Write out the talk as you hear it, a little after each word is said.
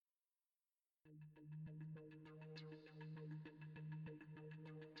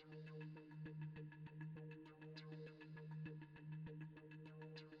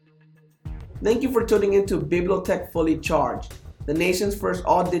Thank you for tuning into Bibliotech Fully Charged, the nation's first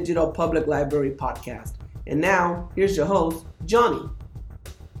all-digital public library podcast. And now, here's your host, Johnny.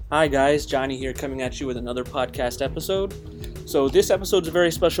 Hi guys, Johnny here coming at you with another podcast episode. So this episode is a very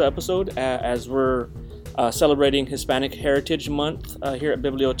special episode as we're celebrating Hispanic Heritage Month here at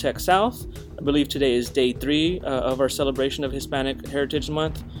Bibliotech South. I believe today is day 3 of our celebration of Hispanic Heritage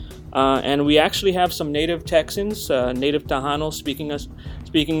Month. And we actually have some native Texans, native Tejano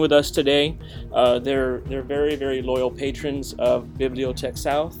speaking with us today. They're very, very loyal patrons of Bibliotech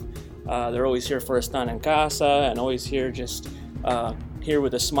South. They're always here for Estan En Casa and always here just here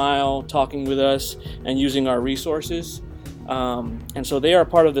with a smile, talking with us and using our resources. And so they are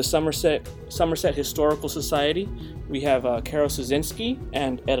part of the Somerset Historical Society. We have Carol Szynski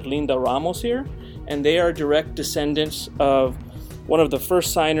and Herlinda Ramos here, and they are direct descendants of one of the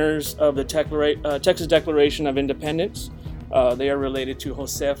first signers of the Texas Declaration of Independence. They are related to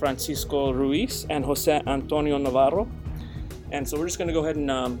Jose Francisco Ruiz and Jose Antonio Navarro. And so we're just going to go ahead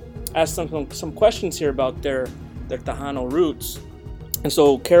and ask some questions here about their Tejano roots. And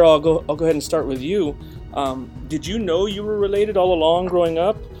so, Carol, I'll go ahead and start with you. Did you know you were related all along growing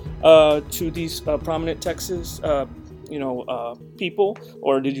up to these prominent Texas, people,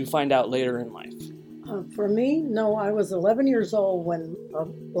 or did you find out later in life? For me, no, I was 11 years old when a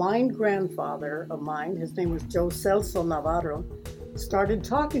blind grandfather of mine, his name was Joe Celso Navarro, started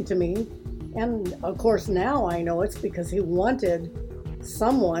talking to me. And of course, now I know it's because he wanted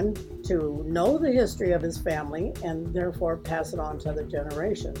someone to know the history of his family and therefore pass it on to other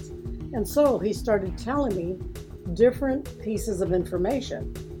generations. And so he started telling me different pieces of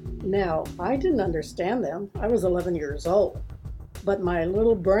information. Now, I didn't understand them. I was 11 years old. But my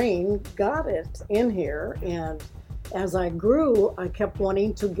little brain got it in here, and as I grew, I kept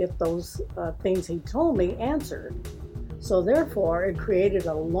wanting to get those things he told me answered. So therefore, it created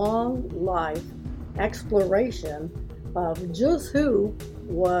a long life exploration of just who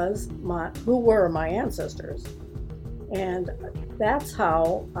were my ancestors. And that's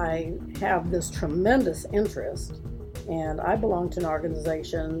how I have this tremendous interest. And I belong to an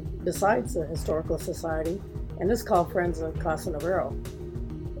organization besides the Historical Society, and it's called Friends of Casa Navarro.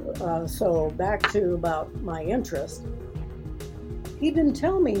 So back to about my interest, he didn't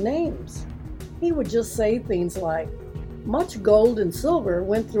tell me names. He would just say things like, much gold and silver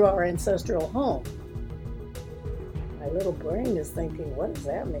went through our ancestral home. My little brain is thinking, what does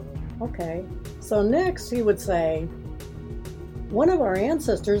that mean? Okay. So next he would say, one of our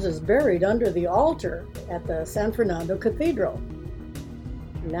ancestors is buried under the altar at the San Fernando Cathedral.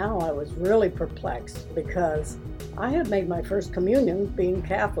 Now I was really perplexed because I had made my first communion being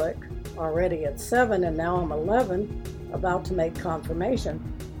Catholic already at 7, and now I'm 11, about to make confirmation.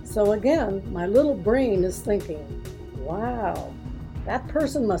 So again, my little brain is thinking, wow, that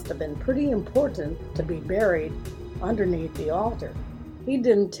person must have been pretty important to be buried underneath the altar. He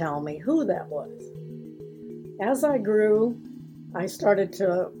didn't tell me who that was. As I grew, I started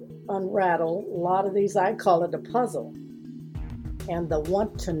to unravel a lot of these. I call it a puzzle. And the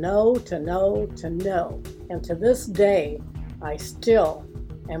want to know. And to this day, I still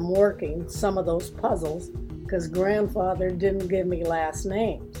am working some of those puzzles because grandfather didn't give me last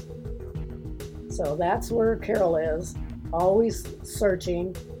names. So that's where Carol is, always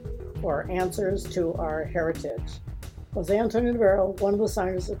searching for answers to our heritage. Jose Antonio Navarro, one of the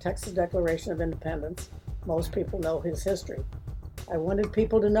signers of the Texas Declaration of Independence. Most people know his history. I wanted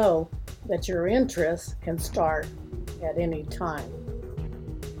people to know that your interest can start at any time.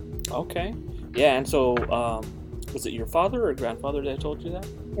 Okay. Yeah, and so was it your father or grandfather that told you that?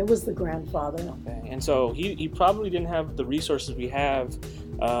 It was the grandfather. Okay, and so he probably didn't have the resources we have.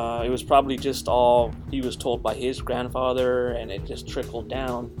 It was probably just all he was told by his grandfather, and it just trickled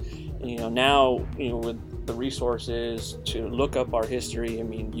down. And, now, with the resources to look up our history, I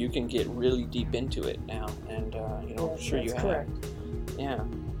mean, you can get really deep into it now, and yes, sure you have. Correct. Yeah.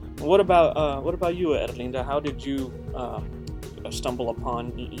 What about you, Herlinda? How did you stumble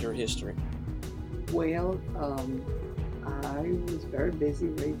upon your history? Well, I was very busy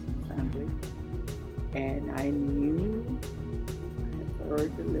raising family, and I had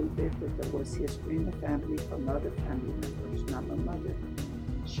heard a little bit that there was history in the family from other family members, not my mother.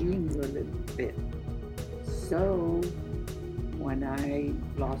 She knew a little bit. So when I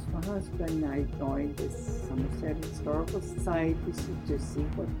lost my husband, I joined the Somerset Historical Society to see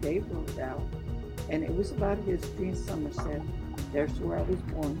what they wrote out. And it was about history in Somerset. There's where I was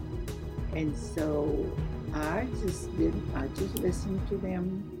born. And so I just listened to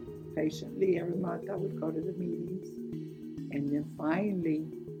them patiently. Every month I would go to the meetings. And then finally,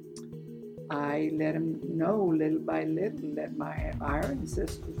 I let him know little by little that our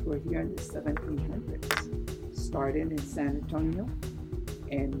ancestors were here in the 1700s, starting in San Antonio,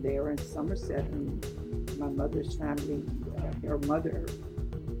 and they were in Somerset. And my mother's family, her mother,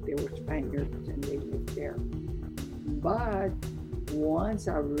 they were Spaniards and they lived there. But once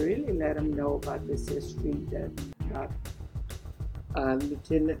I really let him know about this history, that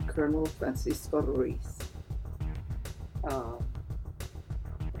Lieutenant Colonel Francisco Ruiz,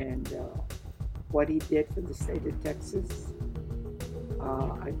 and what he did for the state of Texas.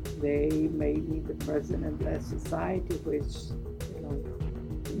 They made me the president of that society, which,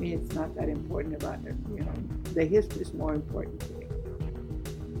 to me it's not that important about it. The history is more important to me.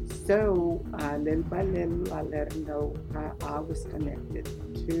 So little by little, I let him know how I was connected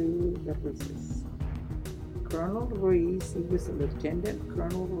to the Ruizes. Colonel Ruiz, he was a Lieutenant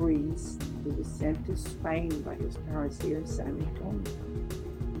Colonel Ruiz, who was sent to Spain by his parents here in San Antonio.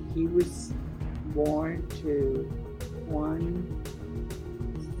 He was born to Juan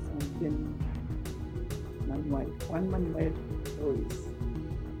Manuel Ruiz,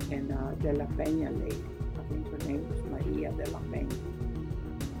 and de la Peña lady. I think her name was Maria de la Peña.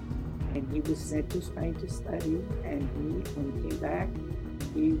 And he was sent to Spain to study, and when he came back,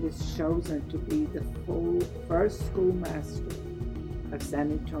 he was chosen to be the first schoolmaster of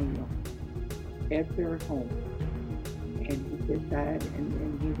San Antonio at their home. And he did that, and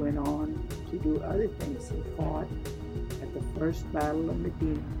then he went on to do other things. He fought at the first Battle of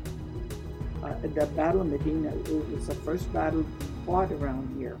Medina. The Battle of Medina, it was the first battle fought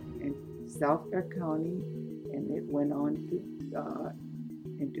around here in South Bexar County, and it went on to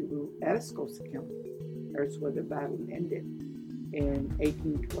into Atascosa County. That's where the battle ended in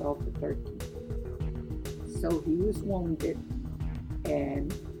 1812 to 13. So he was wounded,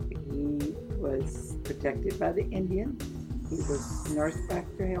 and he was protected by the Indians. He was nursed back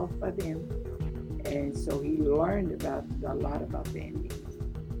to health by them, and so he learned a lot about the Indians.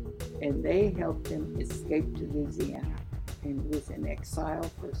 And they helped him escape to Louisiana, and he was in exile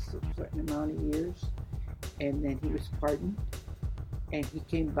for a certain amount of years, and then he was pardoned, and he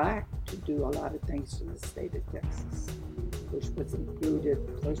came back to do a lot of things for the state of Texas, which was included,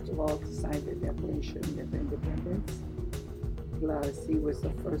 first of all, to sign the Declaration of Independence, plus he was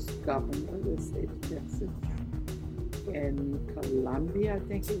the first governor of the state of Texas. In Colombia, I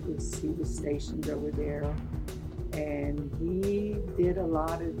think he was stationed over there, and he did a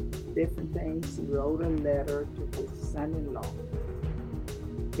lot of different things. He wrote a letter to his son-in-law.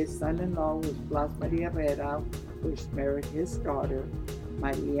 His son-in-law was Blas Maria Herrera, which married his daughter,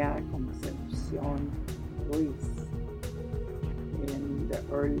 Maria Concepcion Ruiz, in the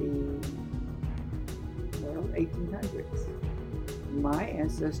early 1800s. My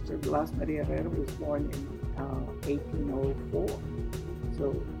ancestor, Blas Maria Herrera, was born in 1804. So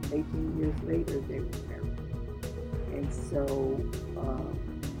 18 years later, they were married. And so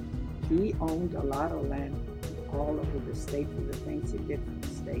he owned a lot of land all over the state for the things he did for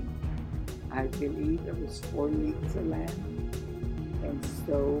the state. I believe it was 4 leagues of land. And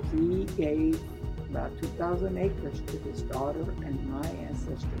so he gave about 2,000 acres to his daughter and my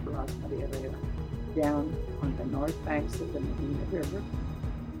ancestor, Blas Maria Herrera, down on the north banks of the Medina River.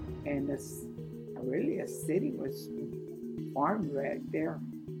 And really a city was farmed right there,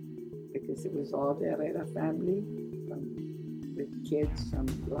 because it was all the Herrera family, from the kids from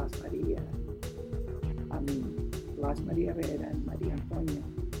Blas Maria Herrera and Maria Antonia.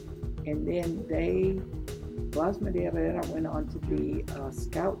 And then Blas Maria Herrera went on to be a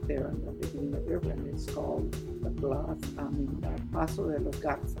scout there on the Medina River, and it's called the Paso de los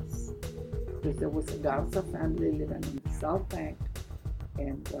Garzas, because there was a Garza family living on the south bank,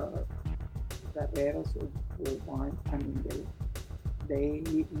 and the Herreras were born, they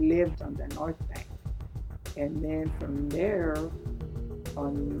lived on the north bank. And then from there,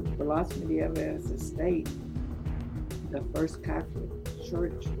 on Blas Maria Herrera's estate, the first Catholic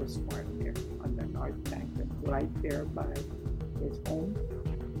church was formed there on the north bank, right there by his home,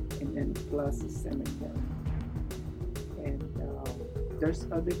 and then plus the cemetery. And there's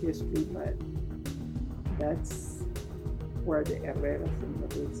other history, but that's where the Herreras and the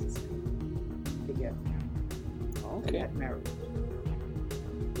Ruizes come together. Okay. That marriage.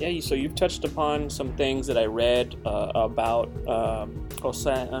 Yeah, so you've touched upon some things that I read about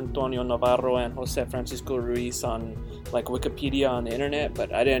Jose Antonio Navarro and Jose Francisco Ruiz on like Wikipedia on the internet,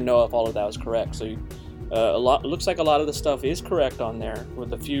 but I didn't know if all of that was correct. So looks like a lot of the stuff is correct on there,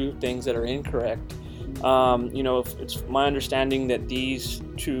 with a few things that are incorrect. It's my understanding that these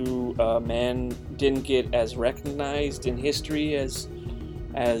two men didn't get as recognized in history as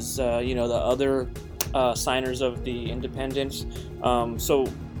the other signers of the independence. So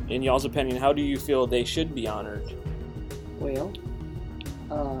in y'all's opinion, how do you feel they should be honored? Well,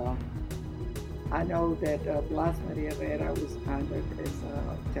 I know that Blas Maria Vera was honored as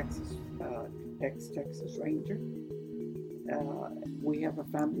a ex-Texas Ranger. We have a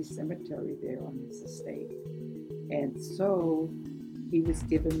family cemetery there on his estate. And so he was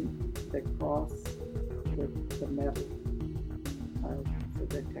given the cross with the medal for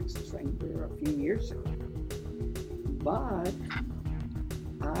the Texas Ranger a few years ago. But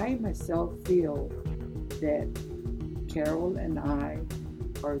I myself feel that Carol and I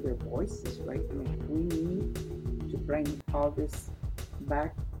are their voices right now. We need to bring all this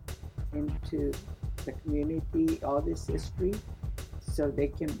back into the community, all this history, so they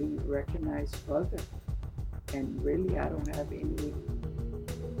can be recognized further. And really, I don't have any,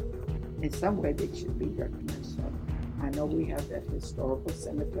 in some way they should be recognized further. I know we have that historical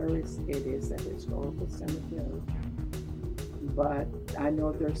cemetery. It is a historical cemetery. But I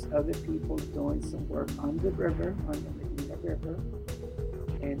know there's other people doing some work on the river, on the Medina River.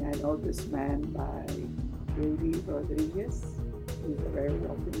 And I know this man by Rudy Rodriguez. He's a very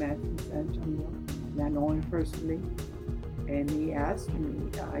wealthy man from San Antonio. And I know him personally. And he asked me,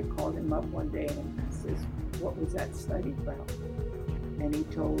 I called him up one day and I says, what was that study about? And he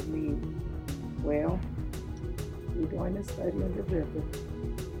told me, well, we're doing a study on the river.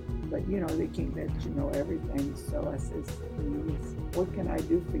 But you know, they can't let you know everything. So I says, what can I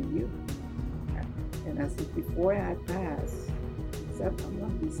do for you? And I said, before I pass, except I'm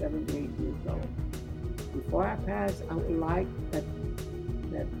going to be 78 years old. Before I pass, I would like that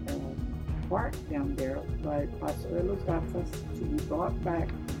park down there by Paso de los Gafas to be brought back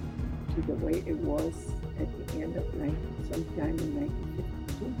to the way it was at the end of sometime in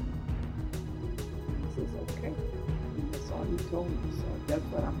 1952. And he says, okay. And that's all he told me. So that's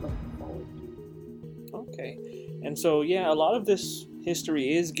what I'm looking forward to. Okay. And so, yeah, a lot of this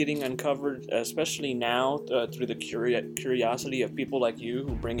history is getting uncovered, especially now through the curiosity of people like you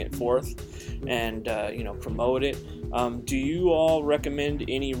who bring it forth and promote it. Do you all recommend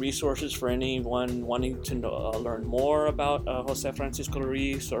any resources for anyone wanting to learn more about Jose Francisco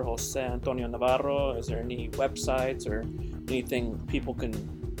Ruiz or Jose Antonio Navarro? Is there any websites or anything people can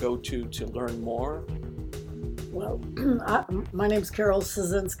go to learn more? Well, my name's Carol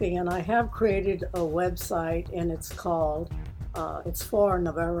Szynski, and I have created a website, and it's called, it's for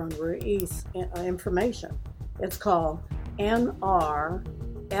Navarro and Ruiz information. It's called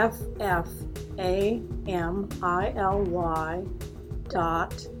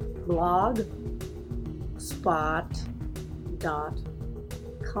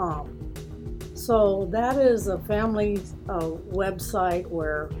So that is a family website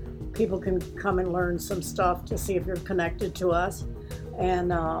where people can come and learn some stuff to see if you're connected to us.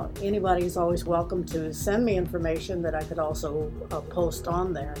 And anybody's always welcome to send me information that I could also post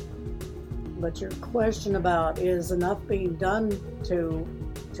on there. But your question about is enough being done to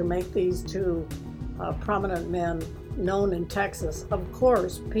make these two prominent men known in Texas? Of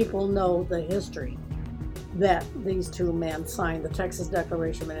course, people know the history that these two men signed the Texas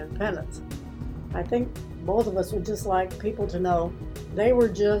Declaration of Independence. I think both of us would just like people to know they were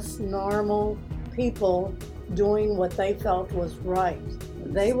just normal people doing what they felt was right.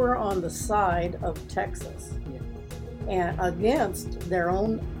 They were on the side of Texas and against their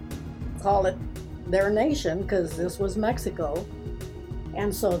own, call it their nation, because this was Mexico.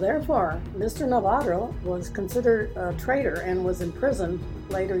 And so therefore, Mr. Navarro was considered a traitor and was imprisoned,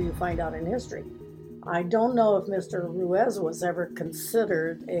 later you find out in history. I don't know if Mr. Ruiz was ever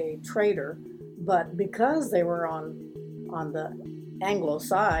considered a traitor, but because they were on the Anglo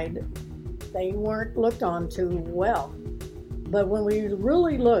side, they weren't looked on too well. But when we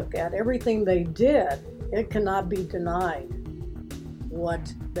really look at everything they did, it cannot be denied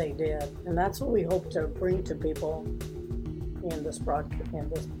what they did. And that's what we hope to bring to people in this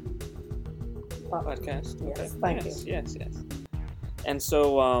podcast. Podcast. Yes, okay. Thank you. Yes. And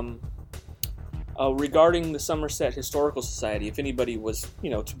so, regarding the Somerset Historical Society, if anybody was,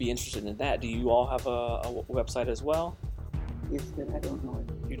 to be interested in that, do you all have a website as well? Yes, but I don't know it.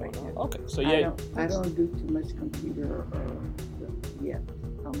 You don't right know? now. Okay, so yeah. I don't do too much computer yet.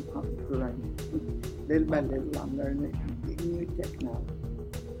 I'm learning. Little by little, I'm learning new technology.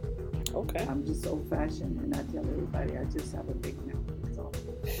 Okay. I'm just old-fashioned, and I tell everybody I just have a big mouth. That's all.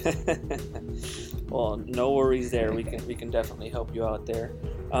 Well, no worries there. We can definitely help you out there.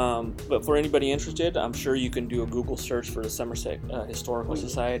 But for anybody interested, I'm sure you can do a Google search for the Somerset Historical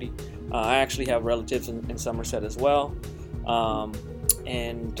Society. I actually have relatives in Somerset as well.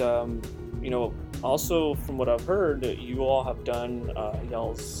 Also from what I've heard, you all have done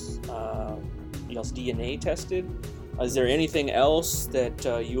y'all's DNA tested Is there anything else that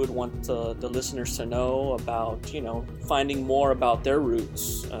you would want the listeners to know about, finding more about their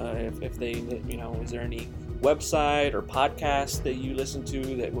roots? If they, is there any website or podcast that you listen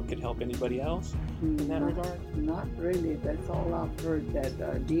to that could help anybody else in that regard? Not really. That's all I've heard, that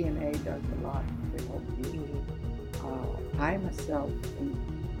DNA does a lot to help you. I myself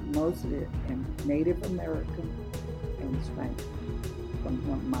mostly am Native American and Spanish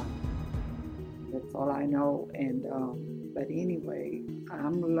from mom. That's all I know. And but anyway,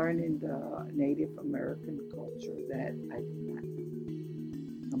 I'm learning the Native American culture that I did not know.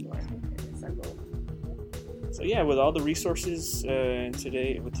 I'm learning it as I go. So yeah, with all the resources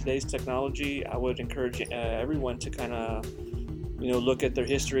with today's technology, I would encourage everyone to kind of look at their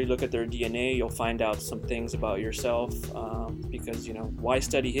history, look at their DNA. You'll find out some things about yourself, because why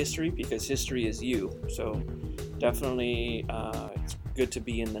study history? Because history is you. So definitely it's good to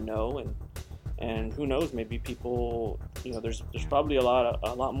be in the know, and who knows, maybe people, there's probably a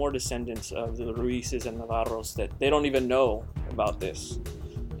lot more descendants of the Ruizes and Navarros that they don't even know about this.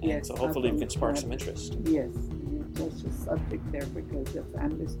 Yes, so hopefully we can spark some interest. Yes, you touched the subject there, because the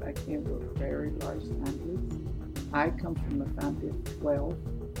families back then were very large families. I come from a family of 12.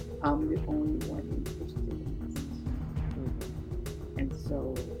 I'm the only one interested in this. Mm-hmm. And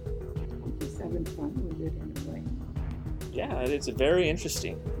so I'm just having fun with it in a way. Yeah, it's very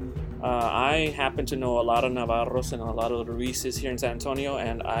interesting. I happen to know a lot of Navarros and a lot of the Ruizes here in San Antonio,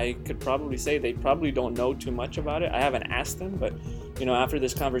 and I could probably say they probably don't know too much about it. I haven't asked them, but after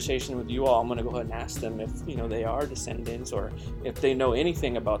this conversation with you all, I'm going to go ahead and ask them if they are descendants or if they know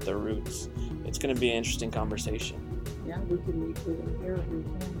anything about their roots. It's going to be an interesting conversation. Yeah, we can meet with them here and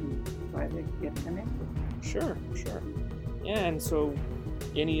try to get connected. Sure. Yeah, and so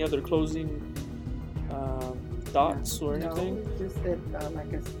any other closing thoughts or anything? No, just that,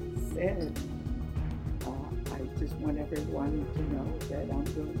 like I said, I just want everyone to know that I'm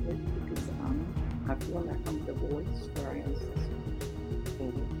doing it because I feel like I'm the voice for our ancestors.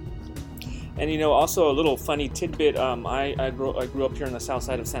 And also a little funny tidbit. I grew up here in the south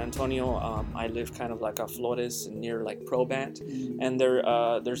side of San Antonio. I live kind of like a Flores near like Probant, and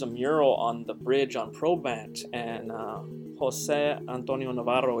there's a mural on the bridge on Probant, and Jose Antonio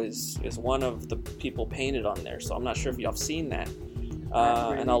Navarro is one of the people painted on there. So I'm not sure if y'all have seen that.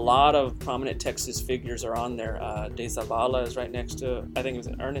 And a lot of prominent Texas figures are on there. De Zavala is right next to, I think it was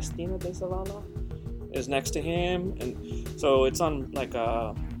Ernestina De Zavala is next to him, and so it's on like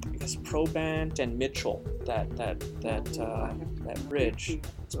I guess Probant and Mitchell, that bridge.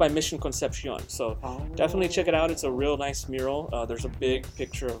 It's by Mission Concepcion, so definitely check it out. It's a real nice mural. There's a big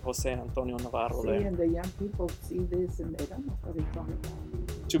picture of Jose Antonio Navarro there. And the young people see this and they don't know what it's talking about.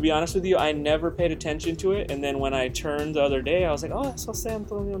 To be honest with you, I never paid attention to it, and then when I turned the other day, I was like, oh, that's Jose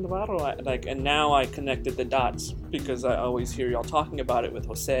Antonio Navarro. And now I connected the dots because I always hear y'all talking about it with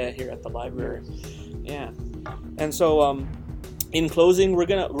Jose here at the library. Yeah, and so in closing,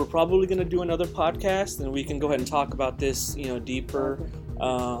 we're probably gonna do another podcast, and we can go ahead and talk about this, deeper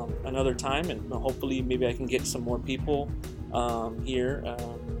another time, and hopefully maybe I can get some more people here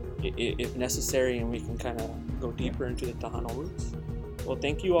if necessary, and we can kind of go deeper into the Tejano roots. Well,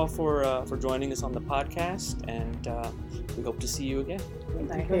 thank you all for joining us on the podcast, and we hope to see you again.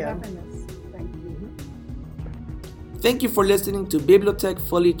 Thank you for having us. Thank you. Thank you for listening to Bibliotech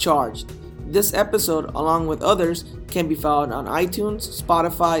Fully Charged. This episode, along with others, can be found on iTunes,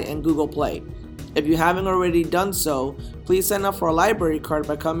 Spotify, and Google Play. If you haven't already done so, please sign up for a library card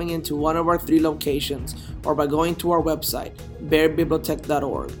by coming into one of our 3 locations or by going to our website,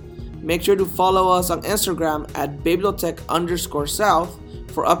 bearbibliotech.org. Make sure to follow us on Instagram at bibliotech_south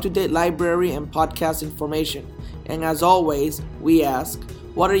for up-to-date library and podcast information. And as always, we ask,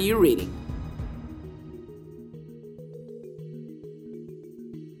 what are you reading?